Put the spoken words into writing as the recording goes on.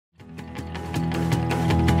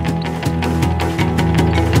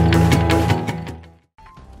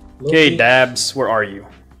Okay, Dabs, where are you?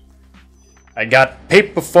 I got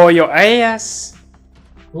paper for your ass.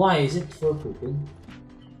 Why is it for pooping?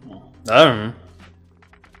 I don't know.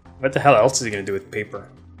 What the hell else is he gonna do with paper?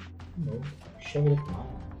 No, shove it now.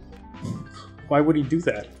 Why would he do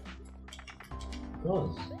that?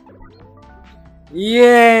 Because.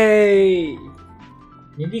 Yay!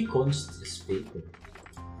 Maybe Kunst is paper.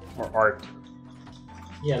 Or art.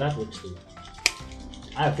 Yeah, that works too.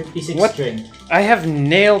 I have 56 What? string. I have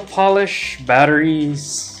nail polish,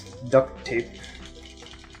 batteries, duct tape.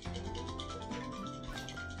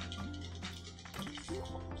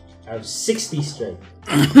 I have 60 string.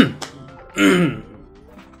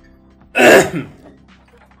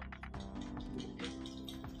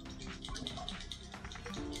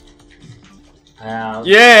 I have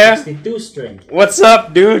 62 string. What's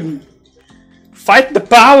up, dude? Fight the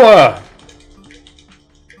power!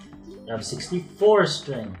 I have 64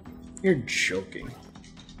 string. You're joking.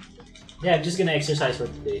 Yeah, I'm just gonna exercise for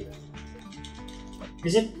today.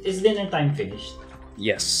 Is dinner time finished?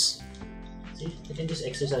 Yes. See, I can just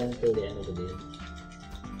exercise until the end of the day.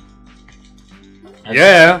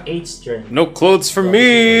 Yeah. 8 string. No clothes for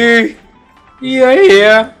me.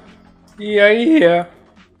 Yeah.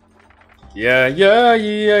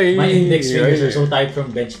 My index fingers are so tight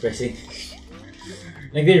from bench pressing.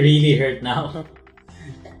 Like they really hurt now.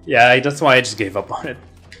 Yeah, that's why I just gave up on it.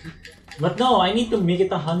 But no, I need to make it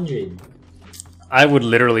 100. I would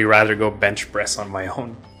literally rather go bench press on my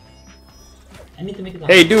own. I need to make it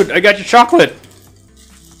 100. Hey, dude, I got your chocolate.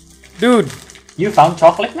 Dude. You found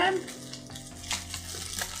chocolate, man?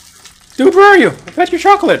 Dude, where are you? I got your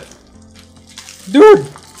chocolate. Dude.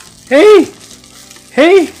 Hey.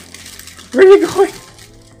 Hey. Where are you going?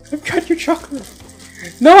 I've got your chocolate.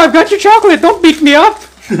 No, I've got your chocolate. Don't beat me up.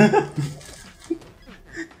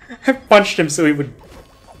 I punched him so he would...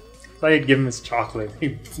 So I could give him his chocolate.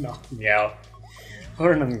 He knocked me out.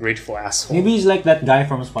 What an ungrateful asshole. Maybe he's like that guy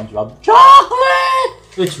from SpongeBob.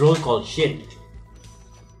 Chocolate! Which roll called shit.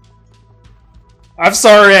 I'm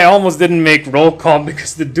sorry, I almost didn't make roll call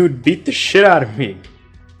because the dude beat the shit out of me.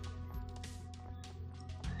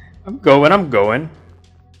 I'm going.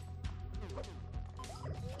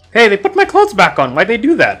 Hey, they put my clothes back on. Why'd they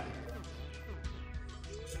do that?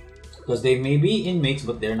 Because they may be inmates,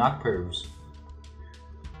 but they're not pervs.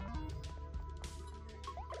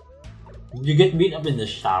 Did you get beat up in the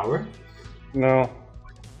shower? No.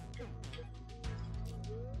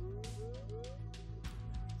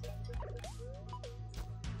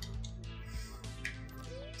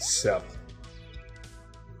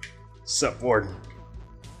 Sup, Warden.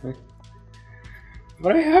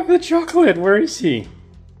 But I have the chocolate. Where is he?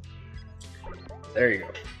 There you go.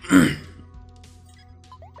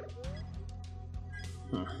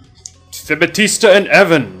 Batista and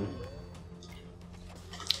Evan,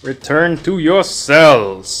 return to your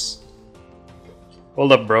cells.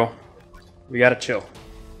 Hold up, bro. We gotta chill.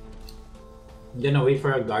 I'm gonna wait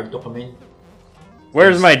for a guard to come in.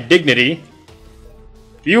 Where's my dignity?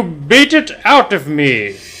 You beat it out of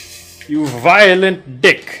me, you violent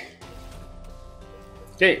dick.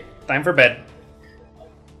 Okay, time for bed.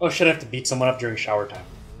 Oh shit, I have to beat someone up during shower time.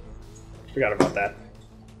 Forgot about that.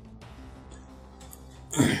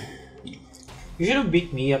 You should have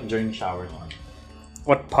beat me up during shower time.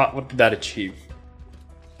 What did that achieve?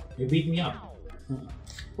 You beat me up.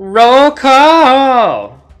 Roll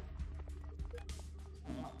call!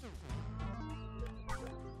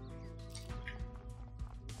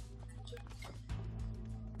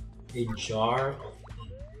 A jar of...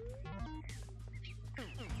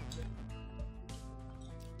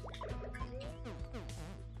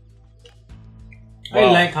 I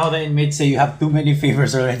like how the inmates say you have too many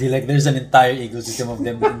favors already. Like there's an entire ecosystem of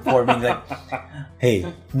them informing like, hey,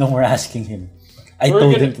 no more asking him. I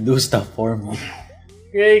told him to do stuff for me.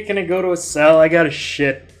 Hey, can I go to a cell? I got a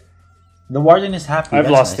shit. The warden is happy. I've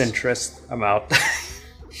lost nice. interest. I'm out.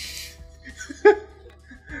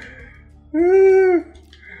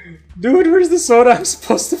 Dude, where's the soda I'm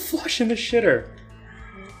supposed to flush in the shitter?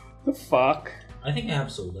 The fuck? I think I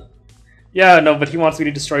have soda. Yeah, no, but he wants me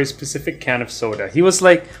to destroy a specific can of soda. He was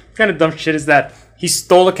like, what kind of dumb shit is that? He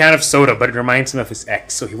stole a can of soda, but it reminds him of his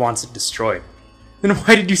ex, so he wants it destroyed. Then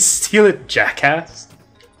why did you steal it, jackass?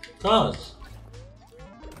 Cause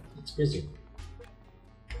it's prison.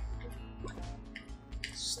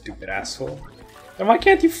 Stupid asshole. Then why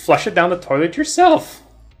can't you flush it down the toilet yourself?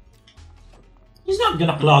 He's not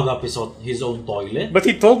gonna clog up his own toilet. But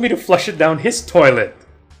he told me to flush it down his toilet.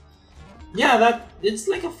 Yeah, it's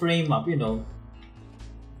like a frame up, you know.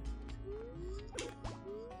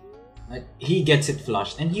 Like he gets it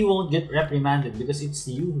flushed and he won't get reprimanded because it's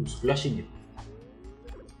you who's flushing it.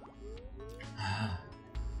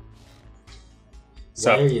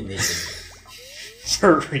 Why are you naked?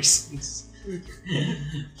 For reasons.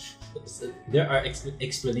 There are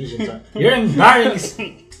explanations. You're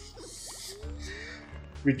embarrassing.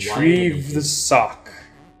 Retrieve the sock.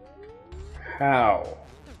 How?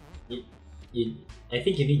 I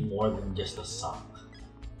think you need more than just a sock.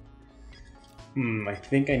 I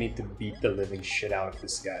think I need to beat the living shit out of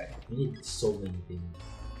this guy. You need so many things.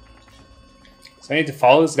 So I need to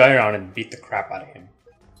follow this guy around and beat the crap out of him.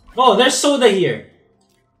 Oh, there's soda here!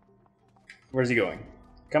 Where's he going?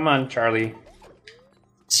 Come on, Charlie.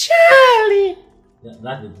 Charlie!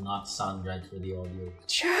 That did not sound right for the audio.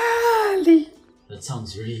 Charlie! That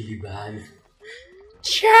sounds really bad.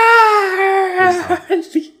 Charlie!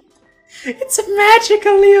 It's a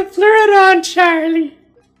magically a Pleurodon, Charlie!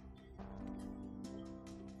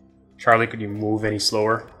 Charlie, could you move any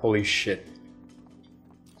slower? Holy shit.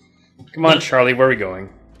 Come on, Charlie, where are we going?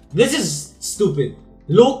 This is stupid.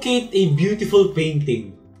 Locate a beautiful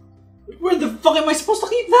painting. Where the fuck am I supposed to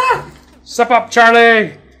keep that? Sup up,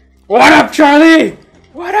 Charlie! What up, Charlie?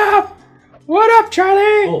 What up? What up,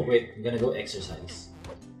 Charlie? Oh, wait. I'm gonna go exercise.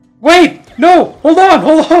 Wait! No! Hold on!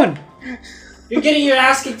 Hold on! You're getting your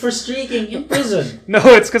ass kicked for streaking in prison. No,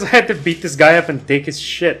 it's because I had to beat this guy up and take his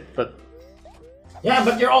shit, but... Yeah,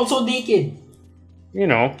 but you're also naked. You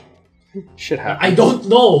know, shit happens. I don't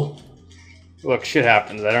know. Look, shit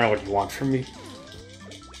happens. I don't know what you want from me.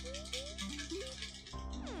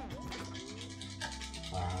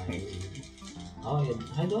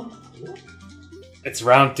 I don't... It's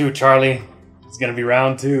round 2, Charlie. It's gonna be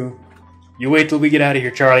round 2. You wait till we get out of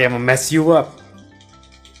here, Charlie. I'm gonna mess you up.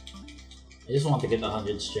 I just want to get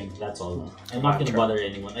 100 strength, that's all. I'm not gonna bother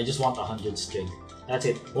anyone. I just want 100 strength. That's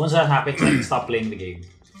it. Once that happens, I can stop playing the game.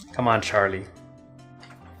 Come on, Charlie.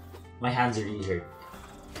 My hands are really hurt.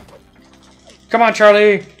 Come on,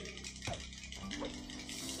 Charlie.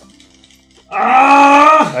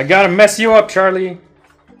 Ah! I gotta mess you up, Charlie.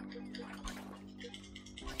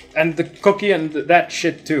 And the cookie and that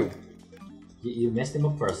shit too. You messed him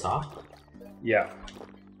up for a sock? Yeah.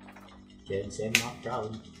 Can't say I'm not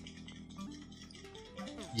proud.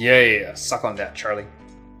 Yeah. Suck on that, Charlie.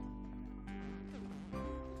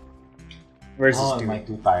 Where's this dude? Am I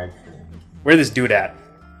too tired for him? Where's this dude at?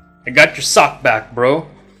 I got your sock back, bro.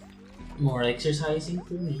 More exercising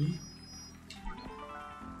for me.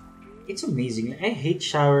 It's amazing. I hate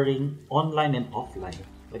showering online and offline.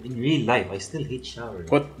 Like in real life, I still hate showering.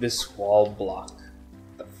 Put this wall block.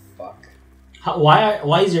 The fuck?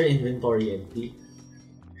 Why is your inventory empty?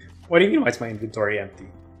 What do you mean why is my inventory empty?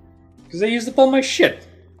 Because I used up all my shit.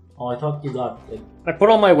 Oh, I thought you got like... I put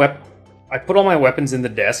all my weapons in the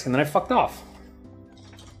desk and then I fucked off.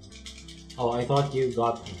 Oh, I thought you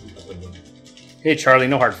got... Hey Charlie,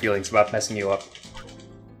 no hard feelings about messing you up.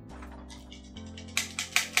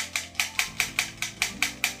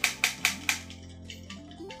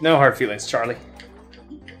 No hard feelings, Charlie.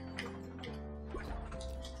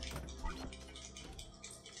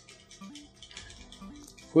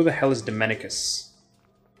 Who the hell is Dominicus?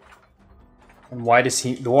 And why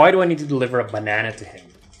do I need to deliver a banana to him?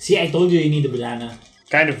 See, I told you need a banana. What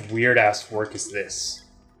kind of weird ass work is this?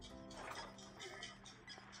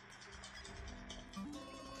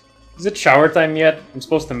 Is it shower time yet? I'm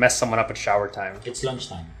supposed to mess someone up at shower time. It's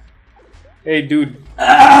lunchtime. Hey dude,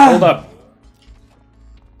 hold up.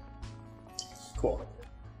 Cool.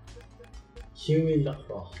 Huey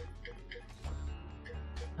Lacroix.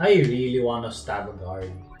 I really want to stab a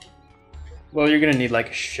guard. Well, you're gonna need like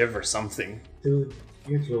a shiv or something. Dude,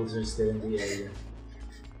 your clothes are still in the area.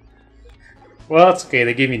 Well, it's okay.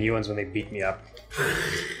 They gave me new ones when they beat me up.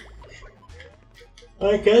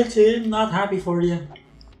 I can't say I'm not happy for you.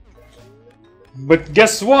 But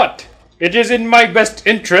guess what? It is in my best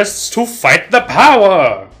interests to fight the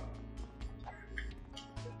power!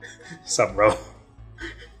 Sup, bro?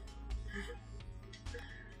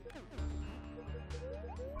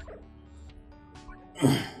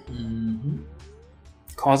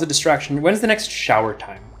 Cause a distraction. When's the next shower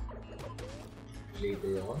time?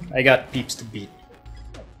 Later on. I got peeps to beat.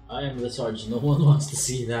 I am the Sarge. No one wants to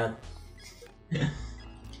see that.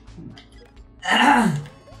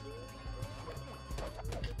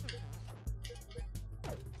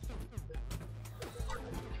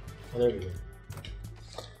 Oh, there we go.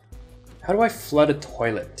 How do I flood a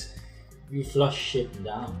toilet? You flush shit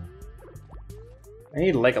down. I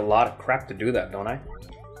need like a lot of crap to do that, don't I?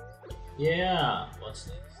 Yeah. What's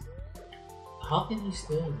next? How can you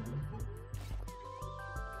still?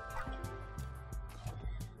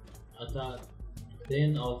 I got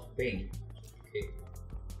tin of paint. Okay.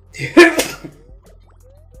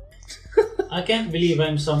 I can't believe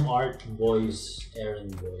I'm some art boy's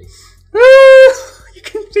errand boy.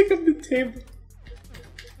 pick up the table.